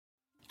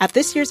At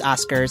this year's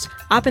Oscars,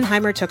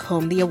 Oppenheimer took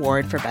home the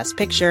award for Best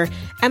Picture,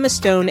 Emma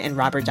Stone and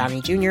Robert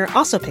Downey Jr.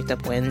 also picked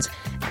up wins,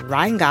 and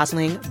Ryan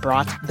Gosling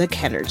brought the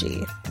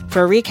Kenergy.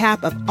 For a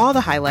recap of all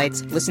the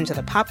highlights, listen to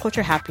the Pop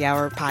Culture Happy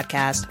Hour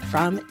podcast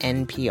from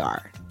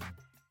NPR.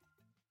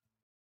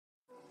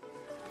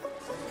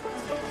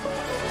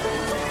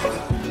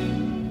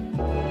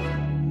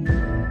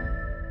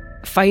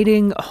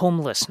 Fighting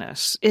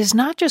homelessness is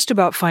not just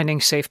about finding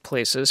safe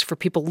places for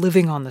people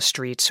living on the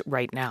streets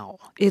right now.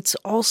 It's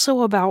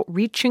also about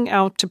reaching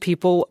out to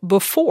people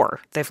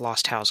before they've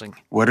lost housing.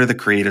 What are the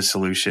creative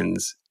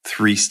solutions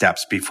 3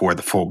 steps before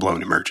the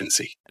full-blown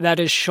emergency?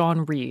 That is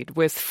Sean Reed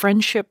with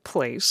Friendship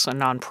Place, a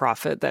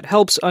nonprofit that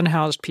helps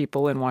unhoused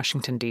people in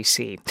Washington,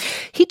 D.C.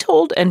 He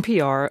told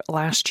NPR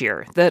last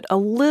year that a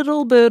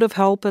little bit of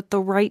help at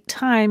the right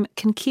time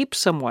can keep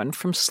someone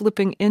from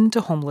slipping into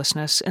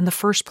homelessness in the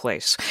first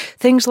place.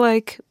 Things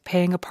like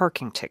paying a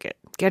parking ticket,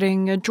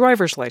 getting a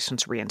driver's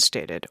license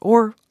reinstated,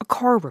 or a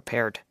car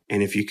repaired.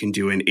 And if you can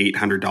do an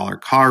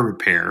 $800 car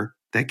repair,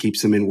 that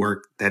keeps them in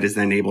work, that is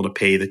then able to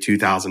pay the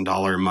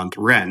 $2,000 a month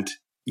rent,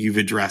 you've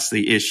addressed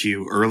the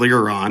issue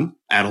earlier on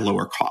at a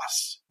lower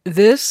cost.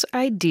 This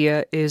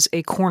idea is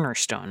a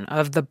cornerstone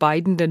of the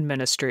Biden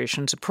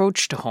administration's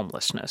approach to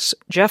homelessness.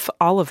 Jeff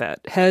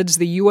Olivet heads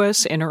the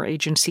U.S.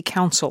 Interagency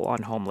Council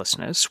on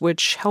Homelessness,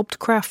 which helped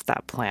craft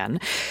that plan.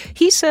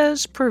 He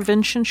says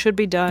prevention should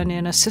be done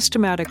in a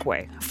systematic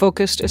way,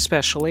 focused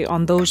especially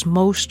on those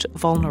most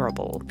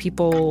vulnerable,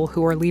 people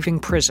who are leaving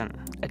prison,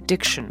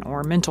 addiction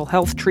or mental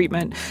health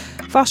treatment,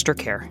 foster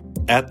care.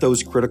 At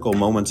those critical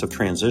moments of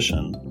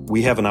transition,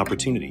 we have an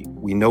opportunity.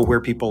 We know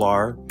where people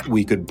are.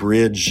 We could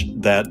bridge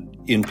that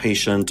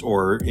inpatient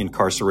or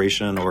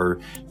incarceration or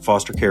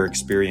foster care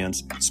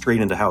experience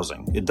straight into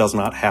housing. It does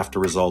not have to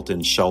result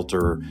in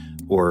shelter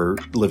or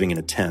living in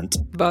a tent.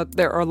 But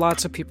there are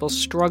lots of people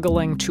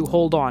struggling to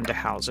hold on to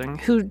housing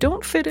who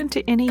don't fit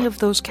into any of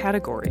those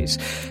categories.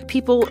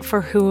 People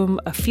for whom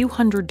a few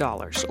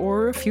 $100s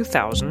or a few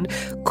thousand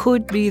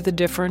could be the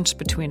difference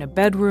between a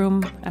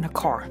bedroom and a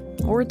car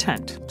or a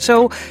tent.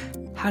 So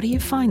how do you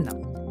find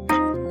them?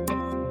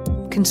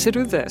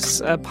 Consider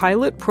this. A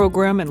pilot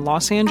program in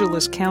Los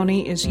Angeles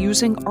County is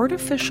using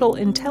artificial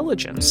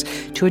intelligence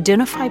to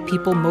identify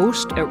people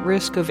most at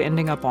risk of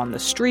ending up on the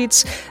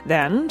streets,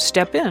 then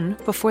step in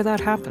before that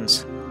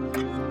happens.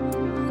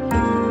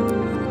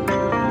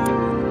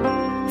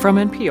 From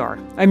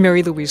NPR, I'm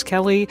Mary Louise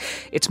Kelly.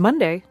 It's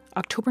Monday,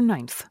 October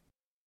 9th.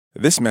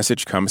 This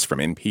message comes from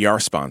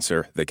NPR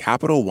sponsor, the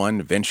Capital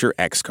One Venture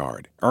X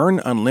Card. Earn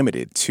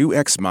unlimited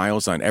 2x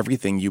miles on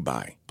everything you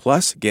buy.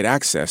 Plus, get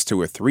access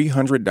to a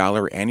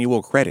 $300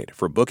 annual credit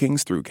for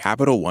bookings through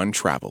Capital One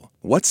Travel.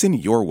 What's in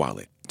your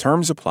wallet?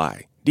 Terms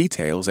apply.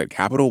 Details at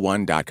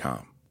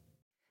CapitalOne.com.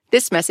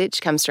 This message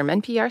comes from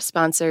NPR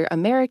sponsor,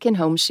 American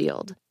Home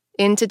Shield.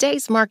 In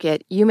today's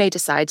market, you may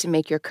decide to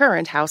make your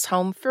current house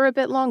home for a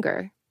bit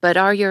longer. But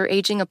are your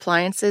aging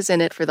appliances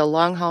in it for the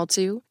long haul,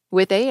 too?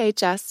 With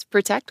AHS,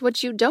 protect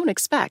what you don't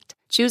expect.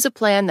 Choose a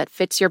plan that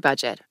fits your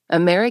budget.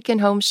 American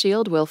Home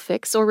Shield will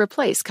fix or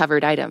replace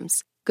covered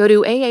items. Go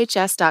to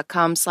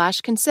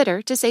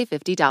ahs.com/consider to save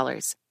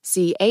 $50.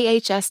 See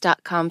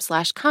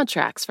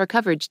ahs.com/contracts for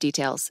coverage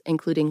details,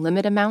 including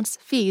limit amounts,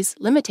 fees,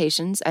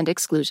 limitations, and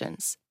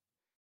exclusions.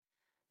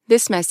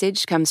 This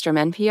message comes from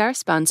NPR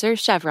sponsor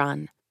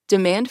Chevron.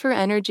 Demand for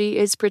energy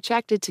is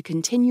projected to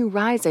continue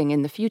rising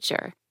in the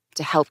future.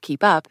 To help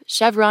keep up,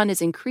 Chevron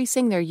is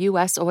increasing their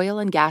U.S. oil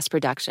and gas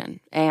production,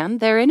 and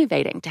they're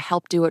innovating to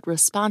help do it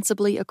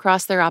responsibly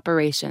across their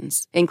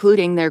operations,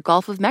 including their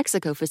Gulf of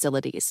Mexico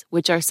facilities,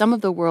 which are some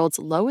of the world's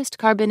lowest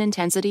carbon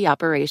intensity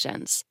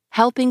operations,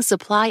 helping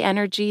supply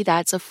energy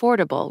that's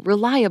affordable,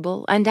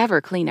 reliable, and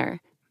ever cleaner.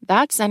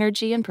 That's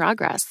energy in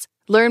progress.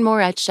 Learn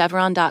more at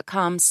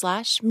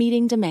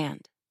chevron.com/meeting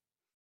demand.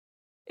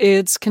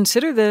 It's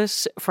Consider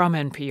This from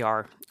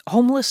NPR.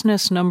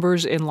 Homelessness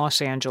numbers in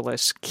Los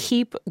Angeles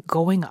keep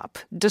going up,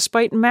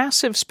 despite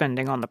massive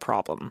spending on the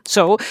problem.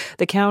 So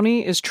the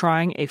county is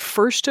trying a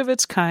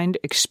first-of-its-kind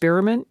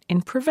experiment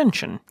in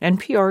prevention.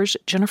 NPR's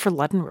Jennifer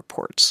Ludden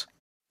reports.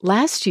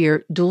 Last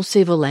year,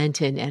 Dulce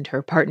Valentin and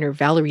her partner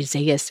Valerie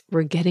Zayas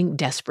were getting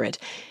desperate.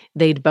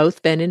 They'd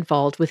both been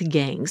involved with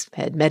gangs,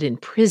 had met in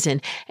prison,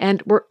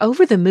 and were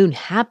over the moon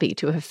happy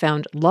to have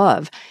found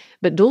love.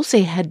 But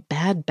Dulce had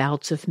bad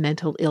bouts of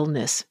mental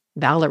illness.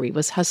 Valerie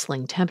was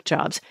hustling temp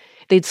jobs.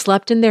 They'd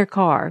slept in their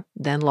car,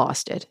 then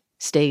lost it,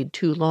 stayed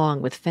too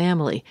long with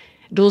family.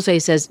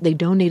 Dulce says they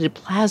donated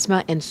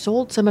plasma and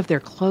sold some of their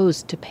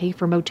clothes to pay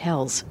for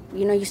motels.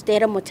 You know, you stay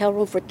at a motel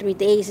room for 3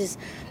 days is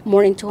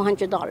more than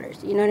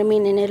 $200. You know what I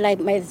mean? And it's like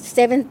my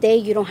 7th day,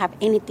 you don't have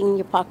anything in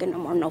your pocket no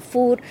more. No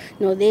food,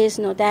 no this,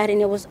 no that.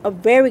 And it was a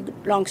very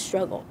long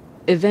struggle.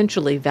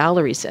 Eventually,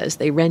 Valerie says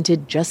they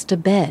rented just a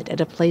bed at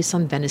a place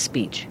on Venice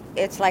Beach.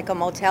 It's like a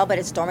motel, but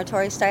it's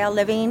dormitory-style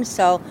living,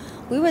 so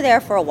we were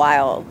there for a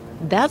while.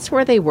 That's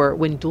where they were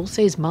when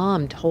Dulce's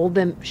mom told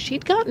them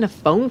she'd gotten a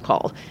phone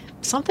call.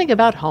 Something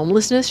about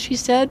homelessness, she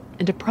said,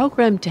 and a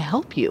program to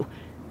help you.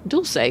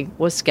 Dulce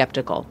was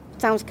skeptical.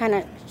 Sounds kind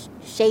of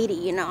shady,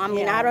 you know. I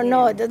mean, I don't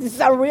know. It doesn't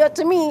sound real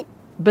to me.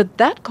 But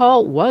that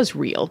call was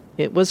real.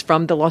 It was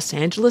from the Los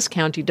Angeles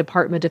County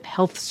Department of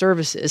Health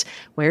Services,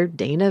 where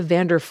Dana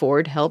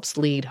Vanderford helps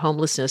lead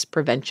homelessness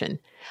prevention.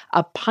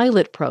 A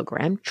pilot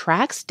program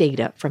tracks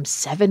data from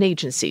 7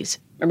 agencies.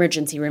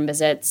 Emergency room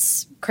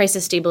visits,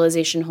 crisis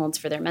stabilization holds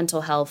for their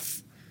mental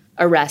health,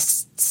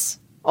 arrests.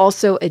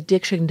 Also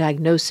addiction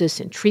diagnosis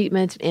and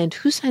treatment, and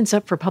who signs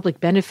up for public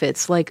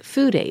benefits like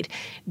food aid.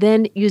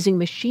 Then, using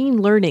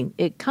machine learning,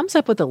 it comes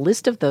up with a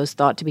list of those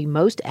thought to be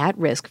most at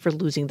risk for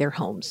losing their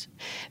homes.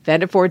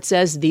 Vanderford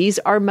says these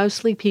are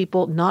mostly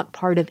people not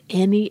part of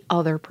any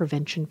other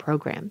prevention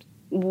program.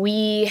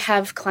 We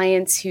have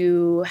clients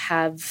who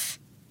have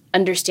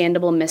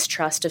understandable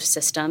mistrust of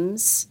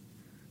systems,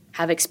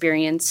 have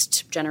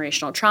experienced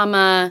generational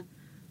trauma.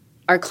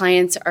 Our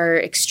clients are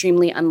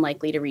extremely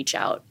unlikely to reach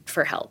out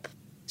for help.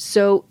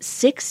 So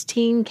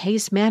 16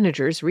 case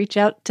managers reach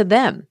out to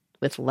them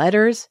with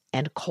letters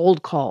and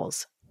cold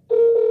calls.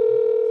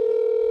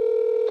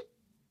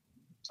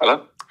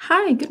 Hello?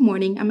 Hi, good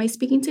morning. Am I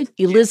speaking to...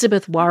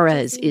 Elizabeth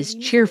Juarez is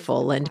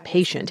cheerful and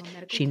patient.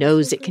 She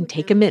knows it can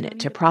take a minute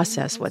to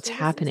process what's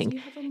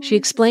happening. She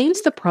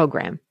explains the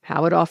program,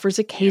 how it offers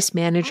a case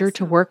manager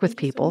to work with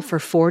people for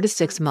 4 to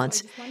 6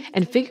 months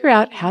and figure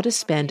out how to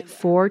spend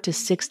 $4,000 to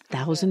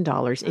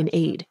 $6,000 in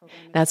aid.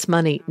 That's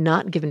money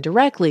not given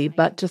directly,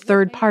 but to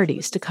third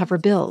parties to cover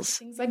bills.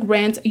 Things like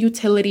rent,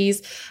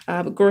 utilities,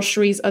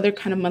 groceries, other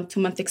kind of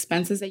month-to-month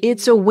expenses.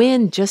 It's a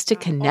win just to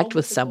connect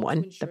with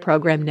someone. The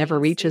program never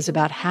reaches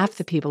about half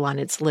the people on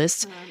its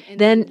lists.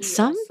 Then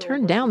some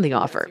turn down the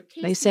offer.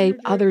 They say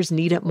others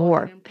need it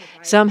more.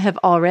 Some have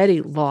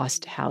already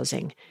lost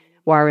housing.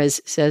 Juarez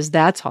says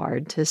that's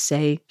hard to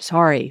say,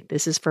 sorry,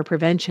 this is for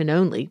prevention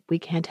only. We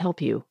can't help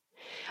you.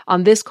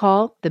 On this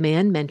call, the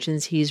man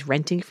mentions he's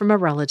renting from a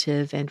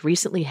relative and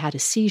recently had a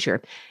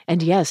seizure.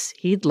 And yes,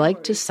 he'd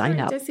like to sign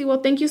up. Jesse, well,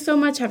 thank you so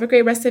much. Have a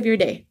great rest of your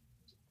day.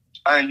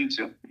 You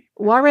too.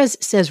 Juarez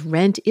says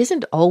rent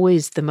isn't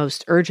always the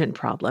most urgent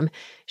problem.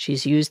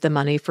 She's used the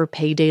money for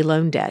payday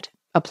loan debt,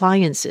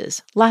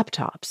 appliances,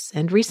 laptops,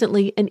 and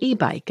recently an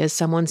e-bike as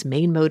someone's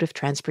main mode of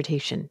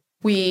transportation.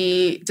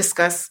 We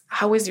discuss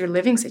how is your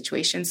living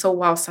situation. So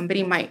while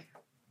somebody might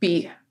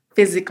be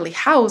physically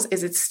housed,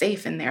 is it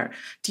safe in there?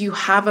 Do you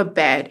have a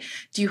bed?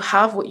 Do you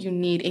have what you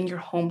need in your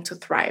home to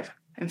thrive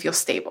and feel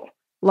stable?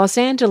 Los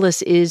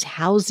Angeles is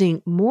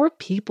housing more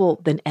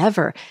people than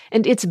ever,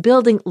 and it's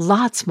building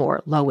lots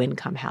more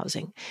low-income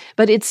housing.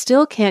 But it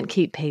still can't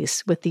keep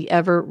pace with the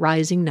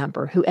ever-rising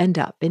number who end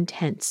up in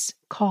tents,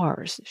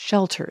 cars,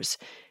 shelters.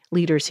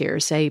 Leaders here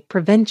say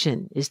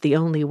prevention is the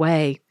only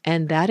way,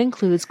 and that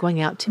includes going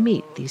out to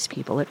meet these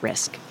people at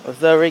risk.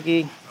 What's up,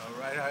 Ricky?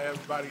 All right, how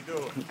everybody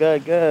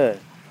doing? Good.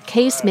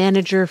 Case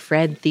manager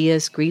Fred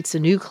Theus greets a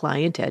new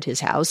client at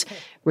his house.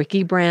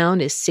 Ricky Brown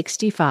is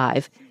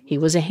 65. He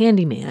was a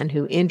handyman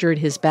who injured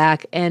his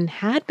back and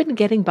had been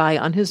getting by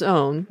on his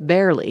own,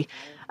 barely,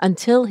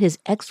 until his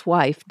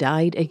ex-wife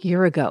died a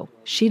year ago.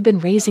 She'd been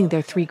raising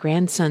their 3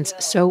 grandsons,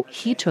 so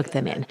he took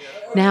them in.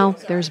 Now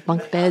there's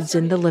bunk beds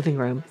in the living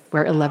room,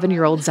 where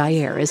 11-year-old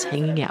Zaire is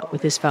hanging out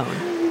with his phone.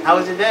 How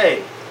was your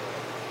day?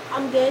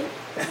 I'm good.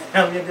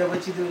 I'm good.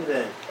 What you do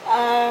today?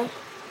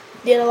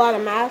 Did a lot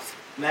of math.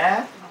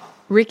 Math?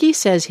 Ricky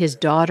says his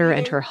daughter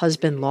and her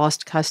husband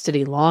lost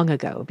custody long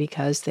ago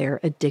because they're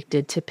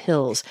addicted to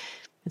pills.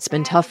 It's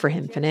been tough for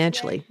him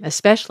financially,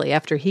 especially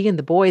after he and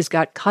the boys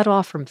got cut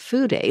off from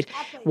food aid.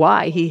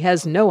 Why, he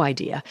has no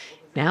idea.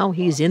 Now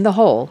he's in the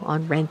hole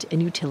on rent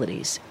and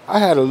utilities. I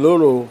had a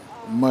little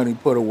money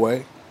put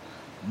away,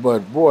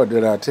 but boy,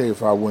 did I tell you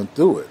if I went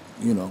through it,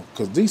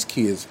 because these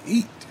kids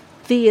eat.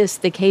 Theus,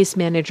 the case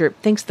manager,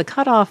 thinks the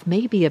cutoff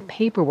may be a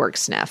paperwork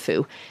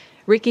snafu.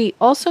 Ricky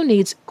also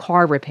needs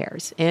car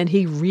repairs, and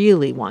he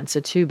really wants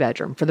a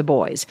 2-bedroom for the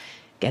boys.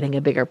 Getting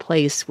a bigger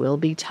place will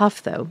be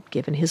tough, though,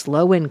 given his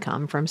low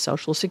income from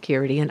Social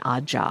Security and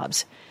odd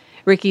jobs.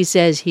 Ricky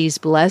says he's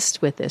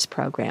blessed with this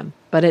program,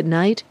 but at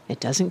night, it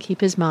doesn't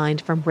keep his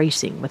mind from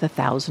racing with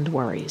 1,000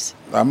 worries.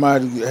 I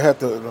might have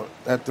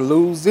to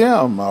lose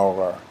them,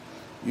 or,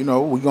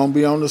 we're going to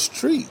be on the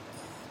street.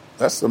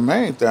 That's the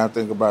main thing I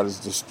think about is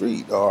the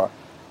street, or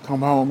come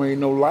home, ain't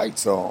no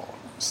lights on,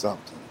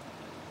 something.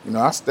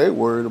 I stay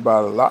worried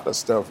about a lot of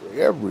stuff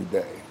every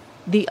day.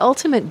 The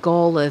ultimate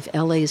goal of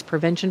LA's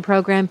prevention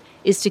program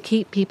is to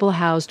keep people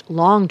housed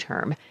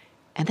long-term,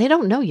 and they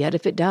don't know yet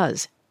if it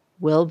does.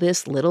 Will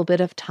this little bit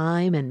of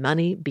time and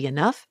money be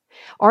enough?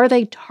 Are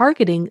they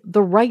targeting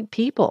the right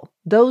people,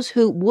 those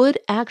who would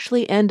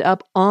actually end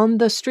up on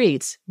the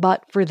streets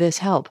but for this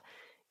help?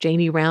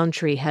 Janie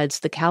Roundtree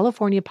heads the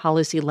California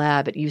Policy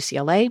Lab at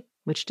UCLA,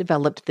 which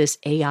developed this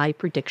AI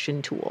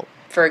prediction tool.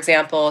 For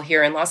example,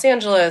 here in Los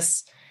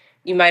Angeles,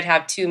 you might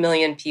have 2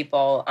 million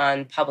people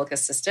on public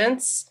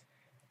assistance,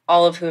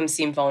 all of whom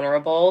seem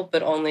vulnerable,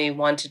 but only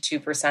 1% to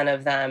 2%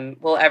 of them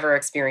will ever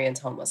experience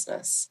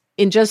homelessness.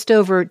 In just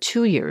over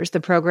 2 years, the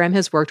program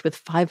has worked with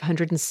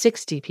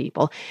 560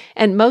 people,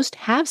 and most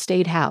have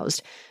stayed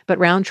housed. But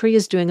Roundtree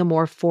is doing a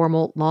more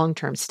formal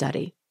long-term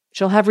study.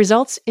 She'll have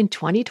results in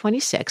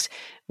 2026,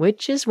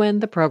 which is when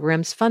the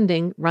program's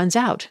funding runs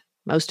out.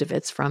 Most of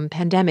it's from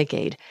pandemic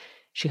aid.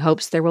 She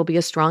hopes there will be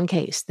a strong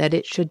case that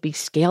it should be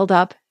scaled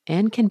up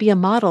and can be a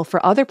model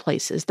for other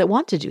places that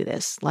want to do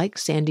this, like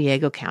San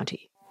Diego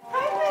County.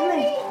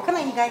 Come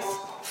on, you guys.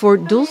 For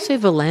Dulce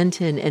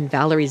Valentin and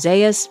Valerie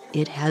Zayas,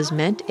 it has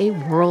meant a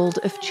world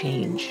of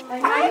change.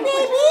 Hi,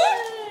 baby.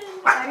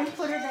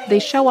 They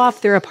show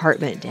off their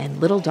apartment and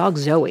little dog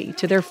Zoe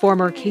to their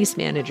former case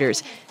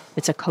managers.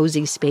 It's a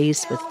cozy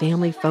space with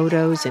family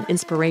photos and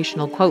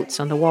inspirational quotes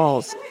on the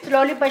walls.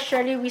 Slowly but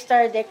surely, we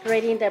started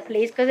decorating the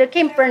place because it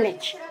came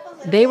furnished.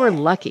 They were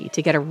lucky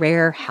to get a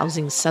rare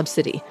housing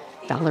subsidy.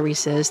 Valerie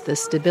says the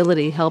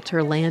stability helped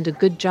her land a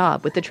good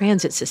job with the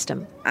transit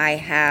system. I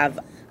have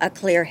a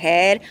clear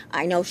head.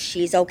 I know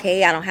she's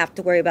okay. I don't have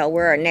to worry about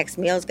where our next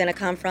meal is going to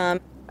come from.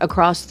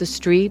 Across the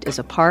street is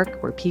a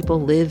park where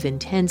people live in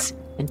tents,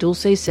 and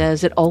Dulce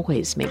says it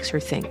always makes her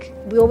think.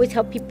 We always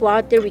help people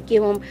out there. We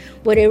give them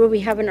whatever we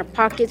have in our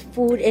pockets,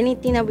 food,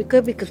 anything that we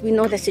could, because we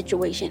know the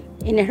situation.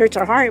 And it hurts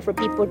our heart for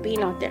people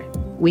being out there.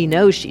 We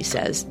know, she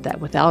says, that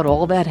without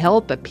all that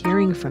help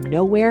appearing from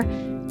nowhere,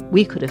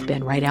 we could have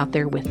been right out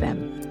there with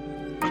them.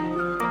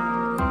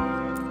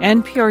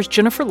 NPR's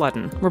Jennifer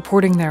Ludden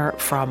reporting there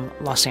from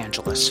Los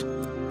Angeles.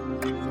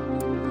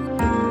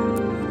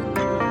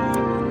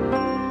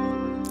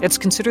 It's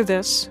Consider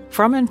This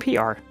from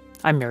NPR.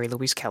 I'm Mary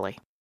Louise Kelly.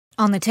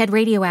 On the TED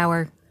Radio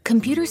Hour,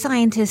 computer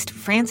scientist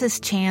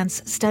Francis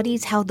Chance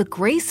studies how the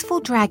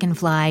graceful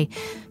dragonfly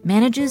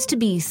manages to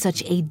be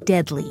such a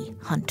deadly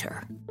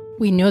hunter.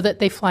 We know that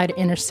they fly to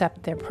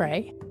intercept their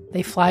prey.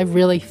 They fly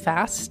really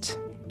fast,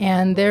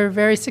 and they're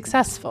very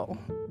successful.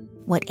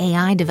 What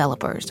AI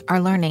developers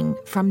are learning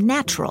from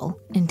natural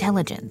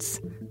intelligence.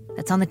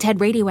 That's on the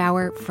TED Radio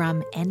Hour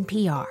from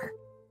NPR.